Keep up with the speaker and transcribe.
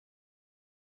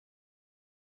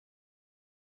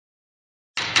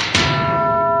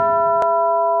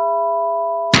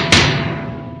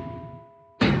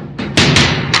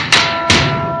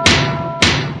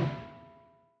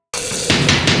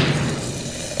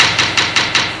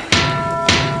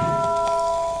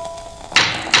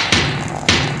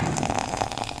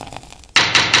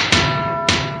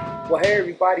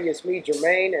everybody, it's me,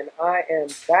 Jermaine, and I am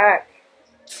back.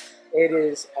 It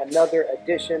is another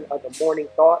edition of the Morning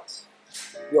Thoughts,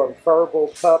 your verbal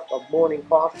cup of morning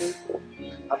coffee.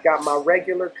 I've got my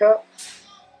regular cup.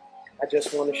 I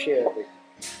just want to share it with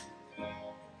you.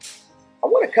 I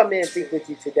want to come in and think with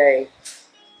you today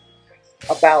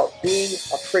about being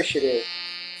appreciative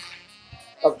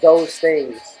of those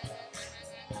things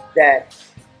that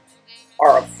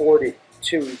are afforded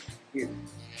to you.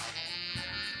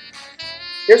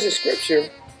 There's a scripture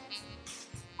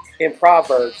in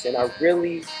Proverbs, and I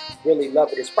really, really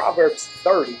love it. It's Proverbs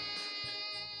 30,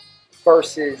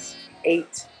 verses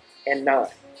 8 and 9.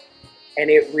 And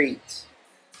it reads,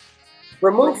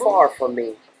 "Remove far from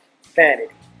me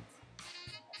vanity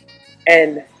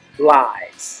and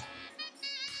lies.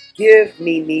 Give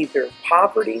me neither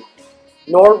poverty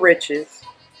nor riches.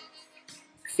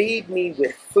 Feed me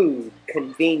with food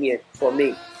convenient for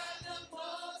me."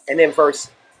 And then verse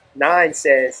 9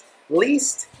 says,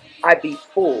 "Lest I be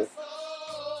full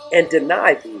and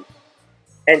deny thee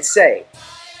and say,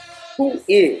 who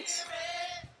is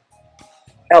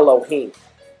Elohim?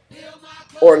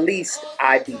 Or lest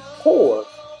I be poor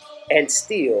and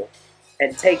steal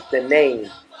and take the name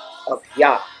of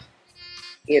Yah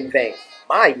in vain."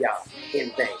 My Yah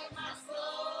in vain.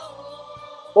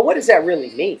 But what does that really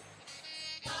mean?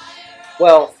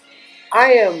 Well,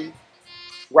 I am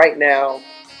right now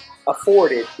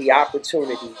afforded the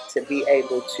opportunity to be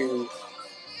able to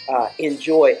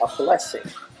enjoy a blessing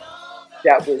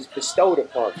that was bestowed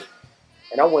upon me.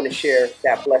 And I want to share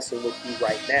that blessing with you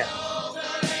right now.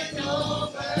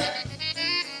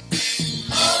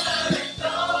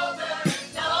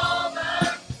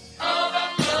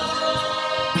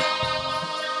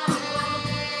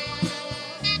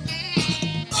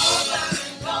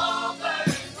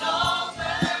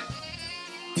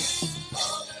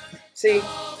 See,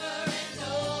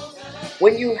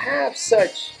 when you have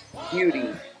such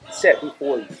beauty set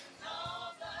before you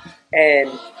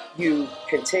and you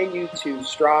continue to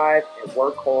strive and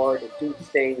work hard and do the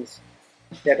things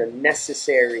that are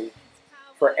necessary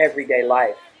for everyday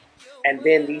life, and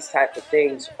then these type of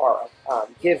things are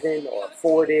given or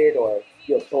afforded or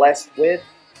you're blessed with,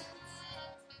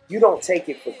 you don't take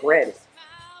it for granted,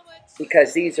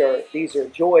 because these are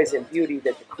joys and beauty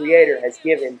that the Creator has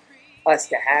given us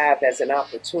to have as an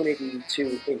opportunity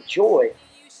to enjoy.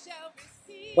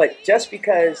 But just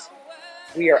because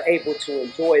we are able to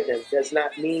enjoy them does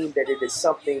not mean that it is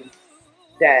something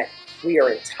that we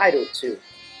are entitled to.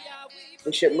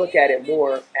 We should look at it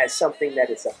more as something that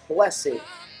is a blessing.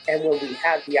 And when we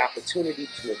have the opportunity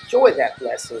to enjoy that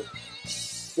blessing,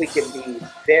 we can be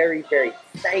very, very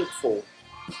thankful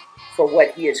for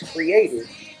what He has created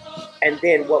and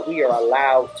then what we are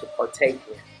allowed to partake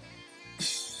in.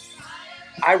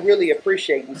 I really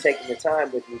appreciate you taking the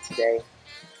time with me today.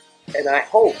 And I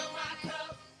hope,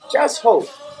 just hope,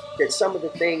 that some of the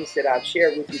things that I've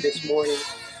shared with you this morning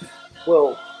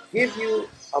will give you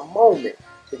a moment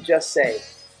to just say,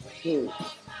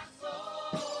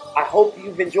 I hope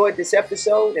you've enjoyed this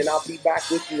episode, and I'll be back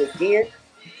with you again.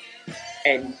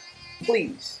 And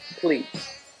please, please,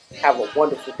 have a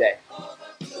wonderful day.